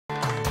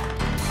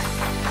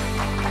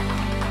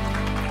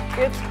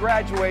It's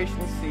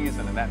graduation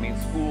season, and that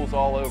means schools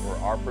all over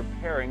are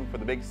preparing for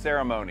the big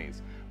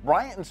ceremonies.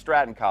 Bryant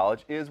Stratton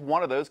College is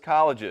one of those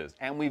colleges,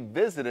 and we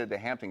visited the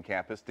Hampton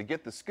campus to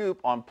get the scoop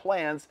on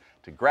plans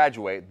to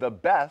graduate the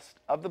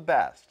best of the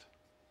best.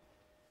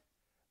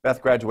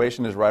 Beth,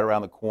 graduation is right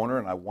around the corner,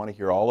 and I want to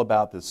hear all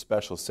about this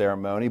special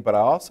ceremony, but I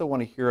also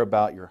want to hear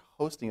about your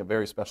hosting a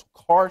very special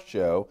car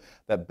show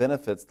that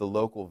benefits the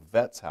local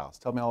Vets House.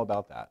 Tell me all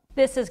about that.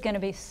 This is going to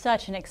be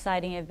such an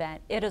exciting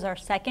event. It is our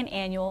second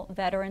annual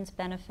Veterans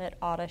Benefit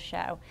Auto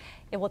Show.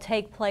 It will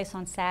take place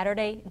on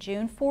Saturday,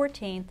 June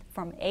 14th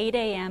from 8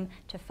 a.m.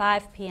 to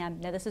 5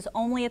 p.m. Now, this is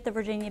only at the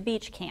Virginia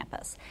Beach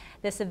campus.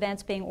 This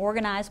event's being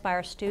organized by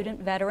our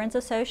Student Veterans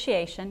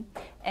Association,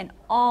 and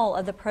all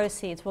of the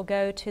proceeds will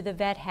go to the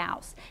Vet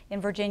House in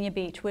Virginia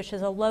Beach, which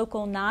is a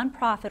local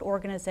nonprofit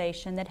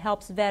organization that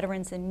helps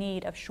veterans in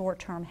need of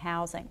short-term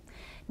housing.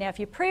 Now, if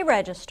you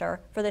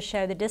pre-register for the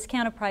show, the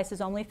discounted price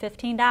is only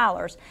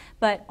 $15,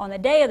 but on the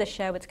day of the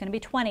show, it's going to be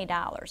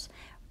 $20.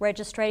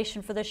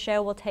 Registration for the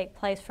show will take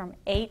place from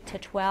 8 to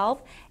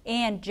 12,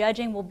 and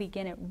judging will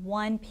begin at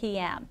 1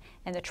 p.m.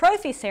 And the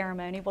trophy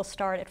ceremony will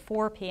start at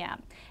 4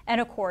 p.m.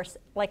 And of course,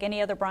 like any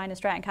other Bryant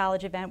Stratton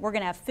College event, we're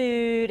going to have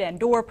food and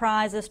door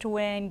prizes to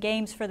win,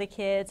 games for the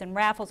kids, and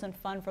raffles and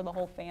fun for the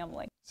whole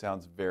family.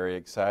 Sounds very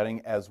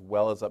exciting, as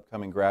well as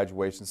upcoming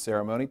graduation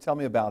ceremony. Tell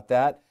me about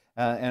that,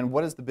 and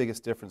what is the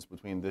biggest difference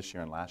between this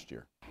year and last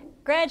year?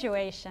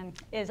 Graduation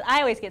is,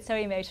 I always get so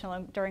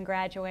emotional during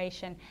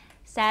graduation.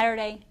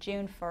 Saturday,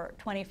 June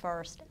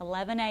 21st,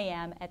 11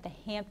 a.m. at the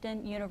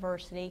Hampton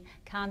University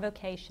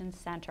Convocation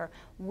Center.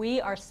 We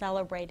are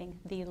celebrating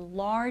the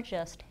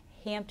largest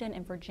Hampton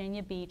and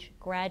Virginia Beach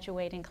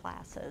graduating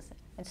classes.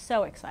 It's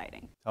so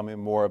exciting. Tell me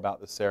more about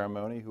the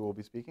ceremony. Who will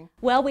be speaking?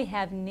 Well, we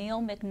have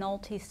Neil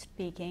McNulty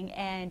speaking,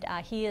 and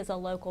he is a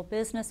local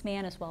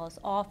businessman as well as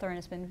author and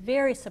has been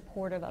very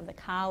supportive of the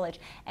college,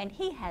 and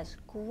he has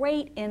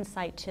great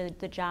insight to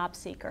the job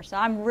seeker. So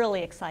I'm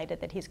really excited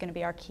that he's going to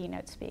be our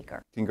keynote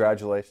speaker.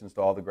 Congratulations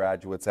to all the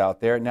graduates out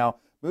there. Now,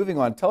 moving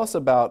on, tell us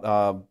about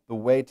the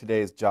way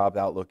today's job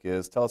outlook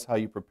is. Tell us how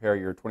you prepare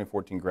your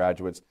 2014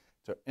 graduates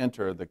to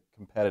enter the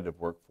competitive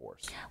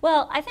workforce.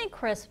 Well, I think,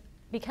 Chris,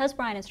 because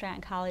Bryant Stratton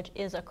College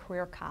is a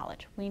career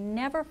college, we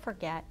never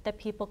forget that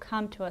people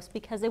come to us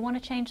because they want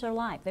to change their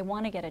life. They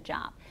want to get a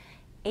job.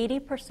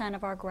 80%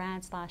 of our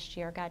grads last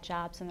year got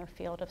jobs in their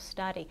field of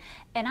study.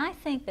 And I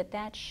think that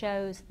that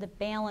shows the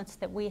balance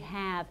that we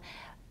have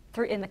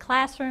in the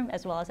classroom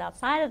as well as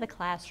outside of the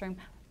classroom,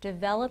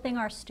 developing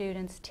our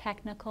students'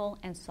 technical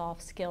and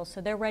soft skills so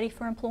they're ready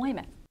for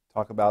employment.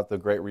 Talk about the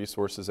great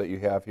resources that you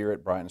have here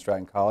at Bryant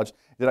Stratton College.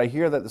 Did I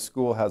hear that the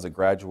school has a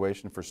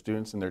graduation for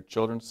students in their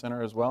Children's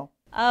Center as well?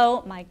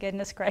 Oh my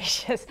goodness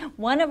gracious.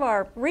 One of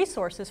our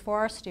resources for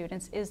our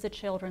students is the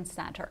Children's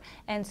Center.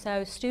 And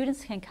so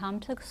students can come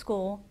to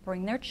school,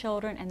 bring their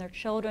children, and their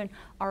children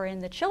are in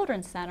the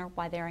Children's Center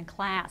while they're in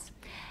class.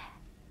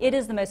 It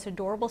is the most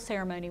adorable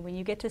ceremony when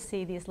you get to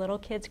see these little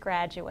kids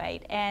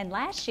graduate. And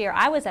last year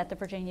I was at the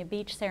Virginia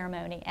Beach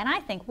ceremony, and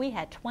I think we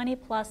had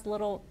 20+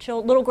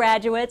 little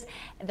graduates.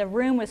 The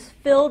room was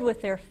filled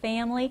with their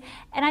family,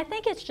 and I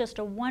think it's just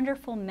a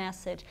wonderful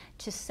message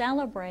to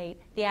celebrate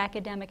the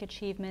academic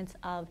achievements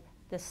of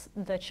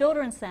the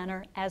Children's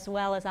Center as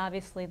well as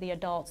obviously the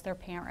adults, their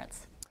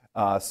parents.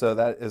 So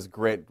that is a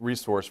great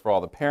resource for all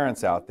the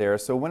parents out there.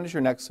 So when is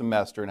your next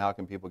semester, and how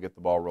can people get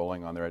the ball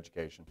rolling on their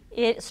education?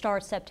 It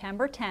starts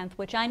September 10th,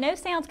 which I know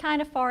sounds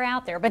kind of far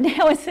out there, but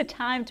now is the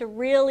time to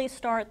really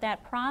start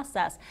that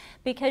process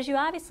because you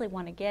obviously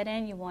want to get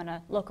in, you want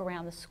to look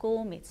around the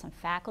school, meet some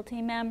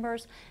faculty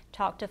members,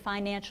 talk to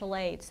financial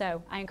aid.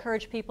 So I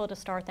encourage people to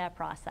start that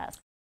process.